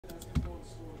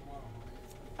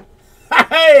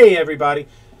Hey, everybody.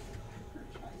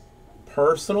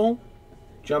 Personal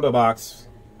jumbo box,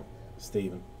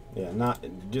 Steven. Yeah, not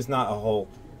a whole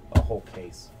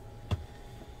case.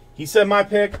 He said my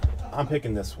pick. I'm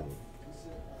picking this one.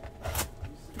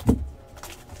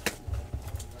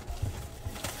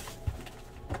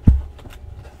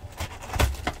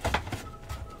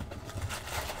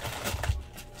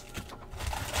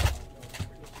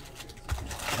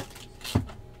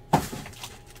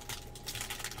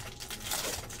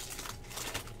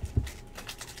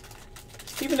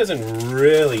 Steven doesn't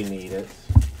really need it.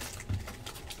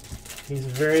 He's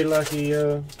very lucky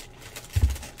in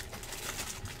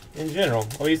general.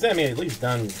 Well, he's, I mean, at least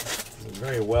done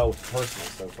very well with personal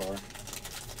so far.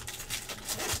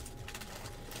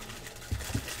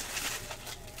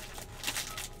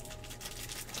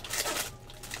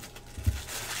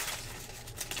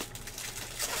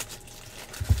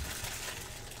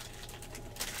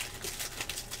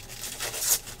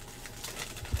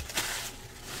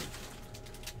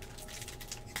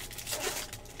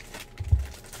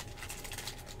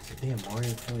 Damn,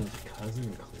 Mario playing his cousin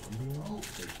in Colombia?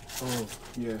 Oh,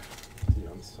 yeah. Dude,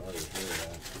 I'm sorry to hear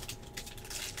that.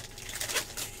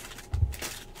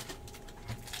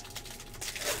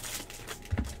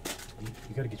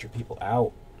 You gotta get your people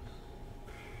out.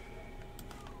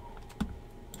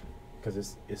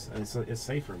 Because it's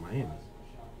safer in Miami.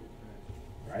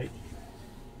 Right?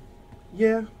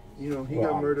 Yeah. You know, he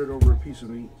got murdered over a piece of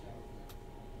meat.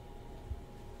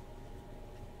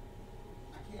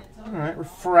 All right,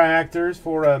 refractors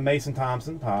for Mason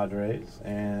Thompson, Padres,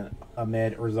 and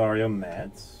Ahmed Rosario,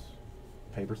 Mets.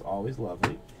 Paper's always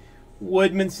lovely.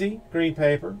 Woodmansey, green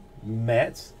paper,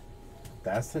 Mets.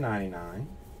 That's the 99.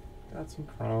 Got some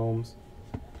chromes.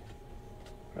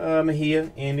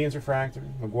 Mejia, Indians refractor.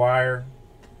 McGuire,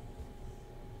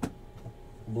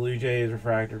 Blue Jays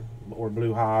refractor, or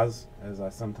Blue Haas, as I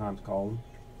sometimes call them.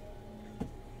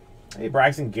 Hey,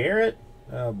 Braxton Garrett.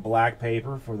 Black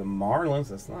paper for the Marlins.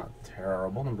 That's not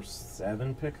terrible. Number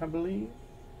 7 pick, I believe.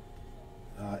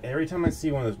 Every time I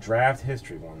see one of those draft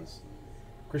history ones.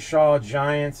 Chris Shaw,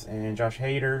 Giants, and Josh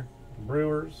Hader,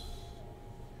 Brewers.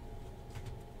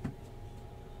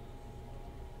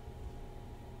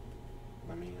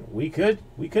 I mean, we could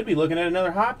be looking at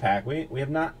another hot pack. We have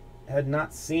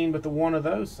not seen but the one of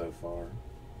those so far.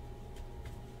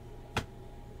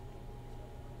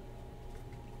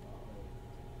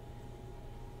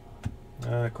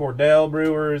 Cordell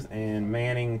Brewers and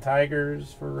Manning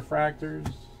Tigers for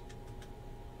refractors.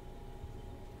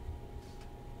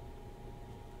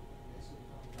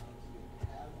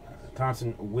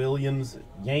 Thompson Williams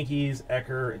Yankees,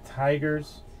 Ecker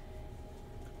Tigers.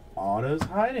 Autos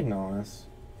hiding on us.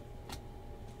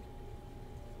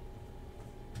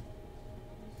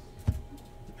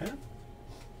 Okay.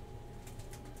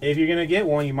 If you're going to get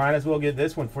one, you might as well get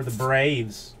this one for the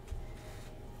Braves.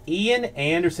 Ian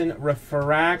Anderson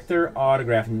refractor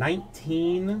autograph,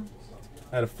 19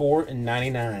 out of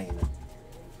 499.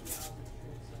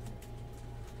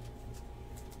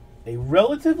 A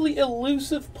relatively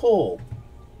elusive pull.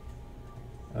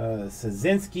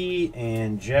 Szynski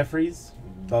and Jeffries,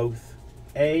 both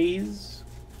A's.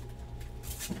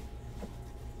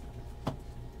 I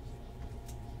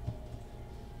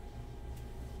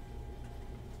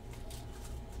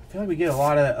feel like we get a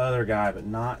lot of that other guy, but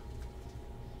not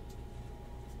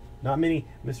many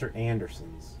Mr.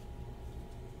 Andersons.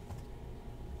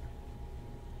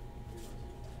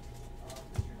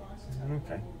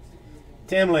 Okay.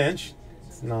 Tim Lynch.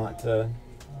 It's not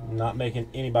making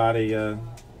anybody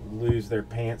lose their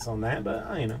pants on that,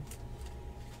 but you know.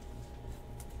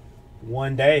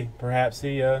 One day, perhaps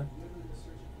he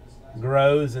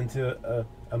grows into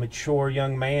a mature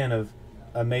young man of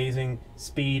amazing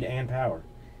speed and power.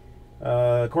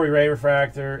 Corey Ray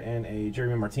refractor and a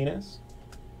Jeremy Martinez.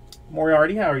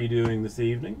 Moriarty, how are you doing this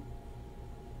evening?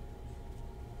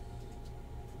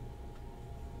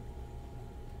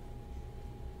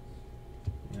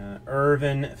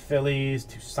 Irvin, Phillies,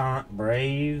 Toussaint,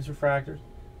 Braves refractors.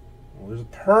 Well, there's a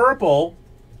purple.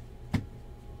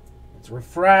 It's a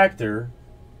refractor.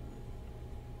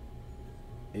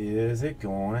 Is it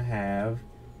going to have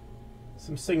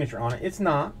some signature on it? It's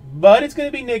not, but it's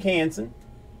going to be Nick Hansen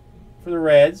for the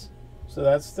Reds. So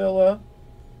that's still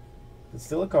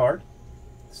a card.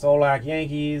 Solak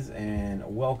Yankees and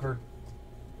Welker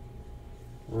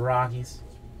Rockies.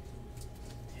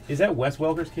 Is that Wes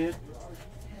Welker's kid?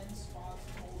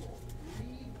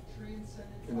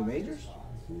 In the majors?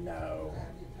 No.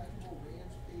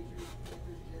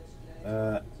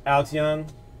 Alex Young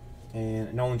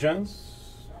and Nolan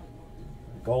Jones.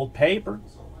 Gold paper.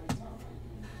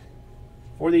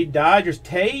 For the Dodgers,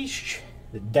 Tage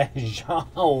The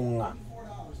DeJong.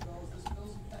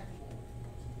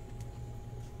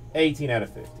 18 out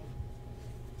of 50.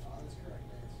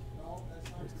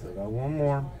 Still got one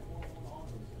more.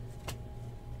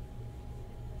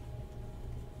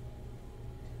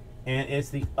 And it's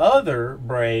the other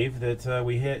Brave that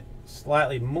we hit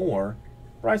slightly more.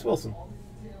 Bryce Wilson.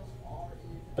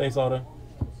 Base auto.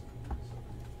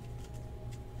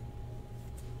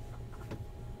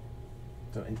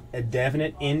 So a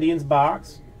definite Indians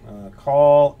box.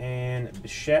 Call and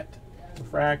Bichette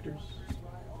refractors.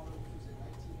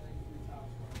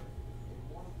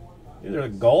 These are a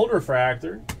gold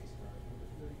refractor.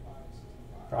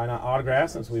 Probably not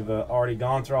autographed since we've already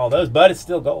gone through all those, but it's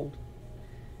still gold.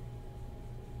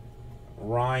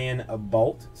 Ryan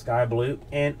Bolt, sky blue,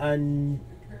 and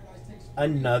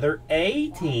another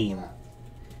A-team.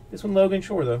 This one, Logan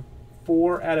Shore, though.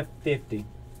 4 out of 50.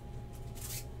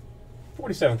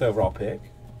 47th overall pick.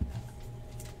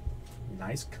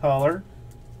 Nice color.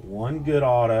 One good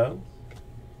auto.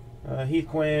 Heath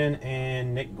Quinn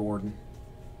and Nick Gordon.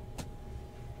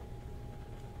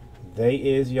 They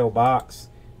is your box.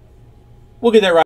 We'll get that right.